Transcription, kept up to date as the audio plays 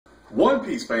One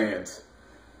Piece fans,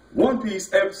 One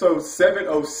Piece episode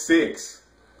 706.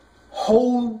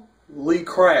 Holy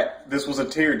crap, this was a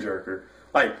tearjerker.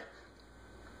 Like,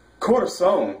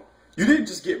 Corazon, you didn't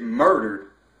just get murdered.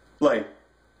 Like,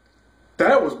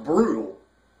 that was brutal.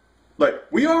 Like,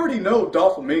 we already know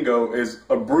Doflamingo is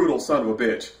a brutal son of a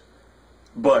bitch.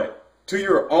 But to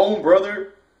your own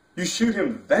brother, you shoot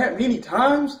him that many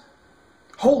times?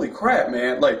 Holy crap,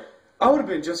 man. Like, I would have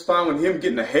been just fine with him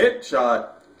getting a headshot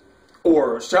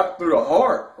or a shot through the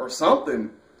heart or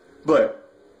something. But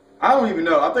I don't even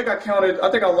know. I think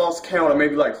I lost count of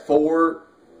maybe like 4,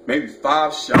 maybe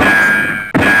 5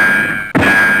 shots.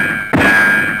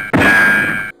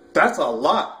 That's a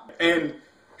lot. And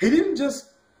he didn't just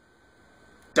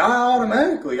die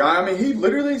automatically. I mean, he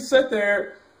literally sat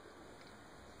there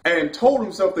and told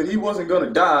himself that he wasn't going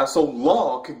to die so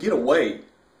Law could get away.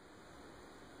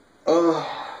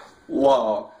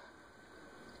 Law.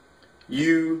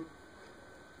 You've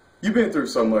been through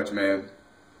so much, man.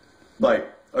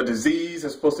 Like, a disease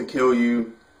is supposed to kill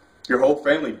you. Your whole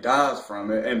family dies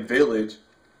from it, and village.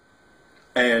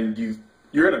 And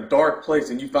you're in a dark place,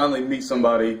 and you finally meet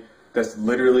somebody that's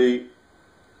literally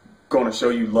going to show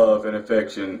you love and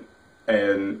affection,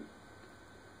 and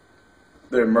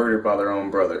they're murdered by their own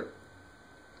brother.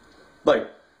 Like,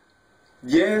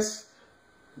 yes,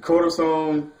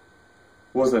 Corazon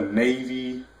was a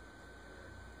Navy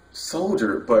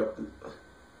soldier, but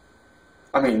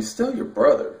I mean, still your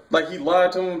brother. Like, he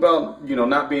lied to him about,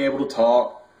 not being able to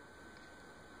talk.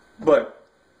 But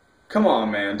come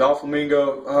on, man,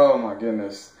 Doflamingo, oh my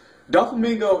goodness.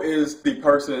 Doflamingo is the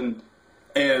person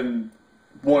in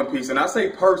One Piece, and I say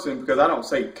person because I don't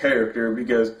say character,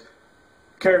 because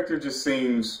character just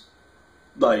seems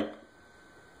like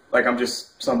I'm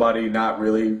just somebody not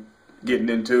really getting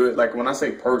into it. Like, when I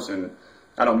say person,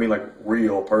 I don't mean like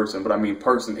real person, but I mean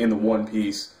person in the One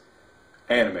Piece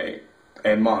anime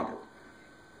and manga.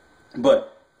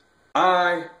 But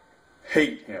I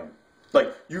hate him.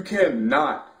 Like, you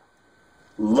cannot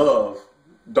love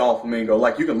Doflamingo.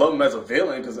 Like, you can love him as a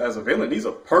villain, because as a villain, he's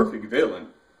a perfect villain.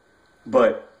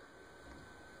 But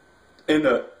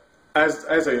as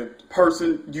a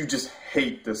person, you just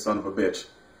hate this son of a bitch.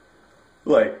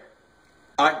 Like,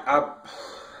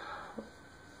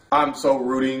 I'm so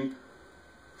rooting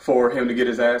for him to get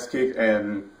his ass kicked,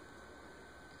 and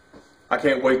I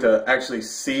can't wait to actually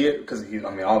see it, because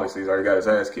obviously he's already got his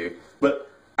ass kicked, but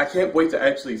I can't wait to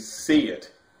actually see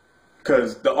it,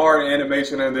 because the art and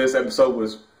animation in this episode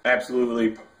was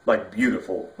absolutely, like,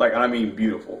 beautiful. Like, I mean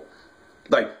beautiful.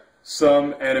 Like,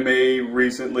 some anime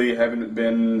recently haven't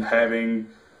been having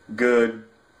good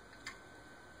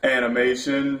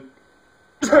animation.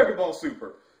 Dragon Ball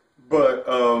Super. But,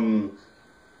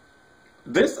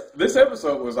 this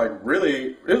episode was like it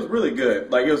was really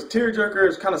good. Like, it was tearjerker, it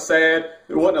was kind of sad.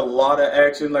 There wasn't a lot of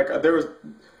action. Like, there was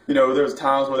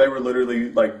times where they were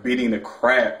literally like beating the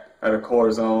crap out of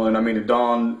Corazon, and I mean the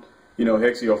Don,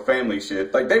 Hexio family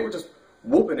shit. Like, they were just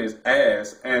whooping his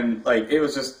ass, and like, it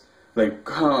was just like,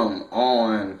 come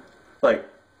on. Like,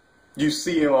 you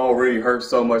see him already hurt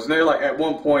so much, and they're like, at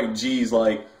one point, G's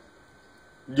like,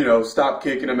 stop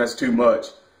kicking him, that's too much.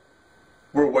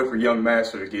 We'll wait for Young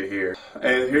Master to get here.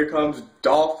 And here comes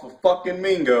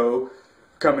Doflamingo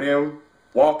coming in,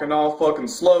 walking all fucking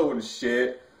slow and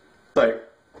shit. Like,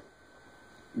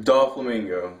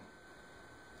 Doflamingo.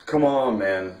 Come on,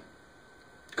 man.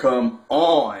 Come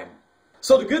on.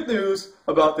 So the good news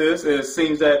about this is, it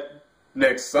seems that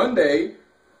next Sunday,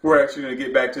 we're actually going to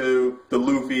get back to the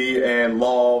Luffy and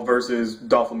Law versus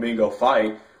Doflamingo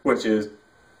fight, which is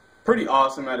pretty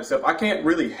awesome at itself. I can't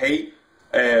really hate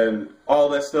and all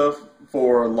that stuff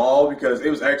for Law, because it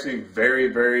was actually very,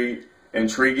 very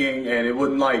intriguing, and it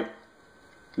wasn't like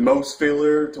most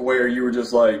filler to where you were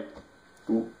just like,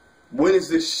 when is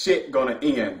this shit gonna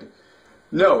end?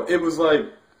 No, it was like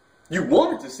you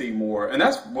wanted to see more, and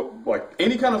that's what, like,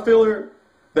 any kind of filler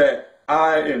that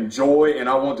I enjoy and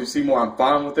I want to see more, I'm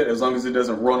fine with it as long as it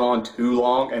doesn't run on too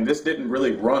long, and this didn't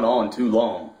really run on too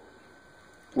long,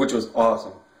 which was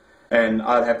awesome. And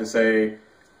I'd have to say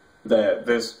that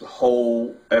this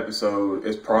whole episode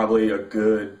is probably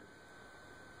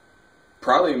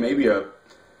maybe a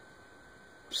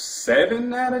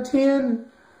 7 out of 10,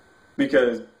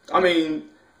 because, I mean,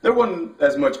 there wasn't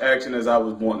as much action as I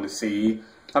was wanting to see.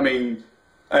 I mean,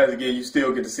 as again, you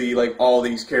still get to see, like, all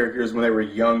these characters when they were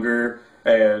younger,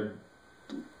 and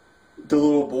the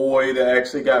little boy that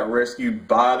actually got rescued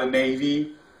by the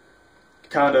Navy,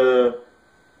 kind of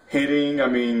hitting, I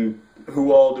mean,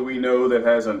 who all do we know that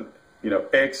has an,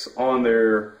 X on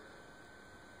their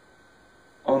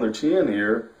chin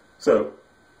here? So,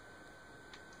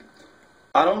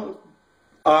 I'm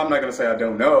not gonna say I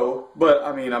don't know, but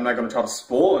I mean, I'm not gonna try to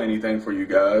spoil anything for you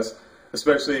guys,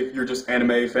 especially if you're just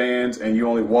anime fans and you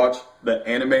only watch the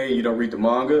anime and you don't read the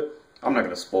manga. I'm not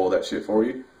gonna spoil that shit for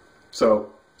you.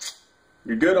 So,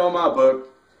 you're good on my book.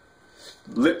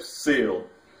 Lips sealed.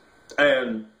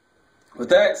 And with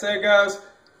that said, guys,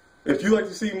 if you like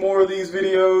to see more of these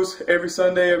videos every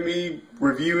Sunday of me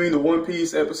reviewing the One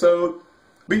Piece episode,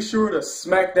 be sure to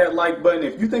smack that like button.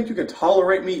 If you think you can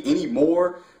tolerate me any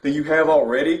more than you have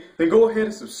already, then go ahead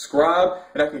and subscribe,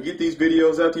 and I can get these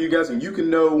videos out to you guys, and you can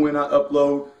know when I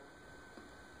upload.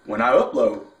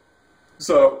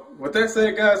 So, with that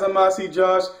said, guys, I'm IC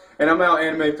Josh, and I'm out,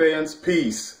 anime fans.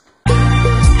 Peace.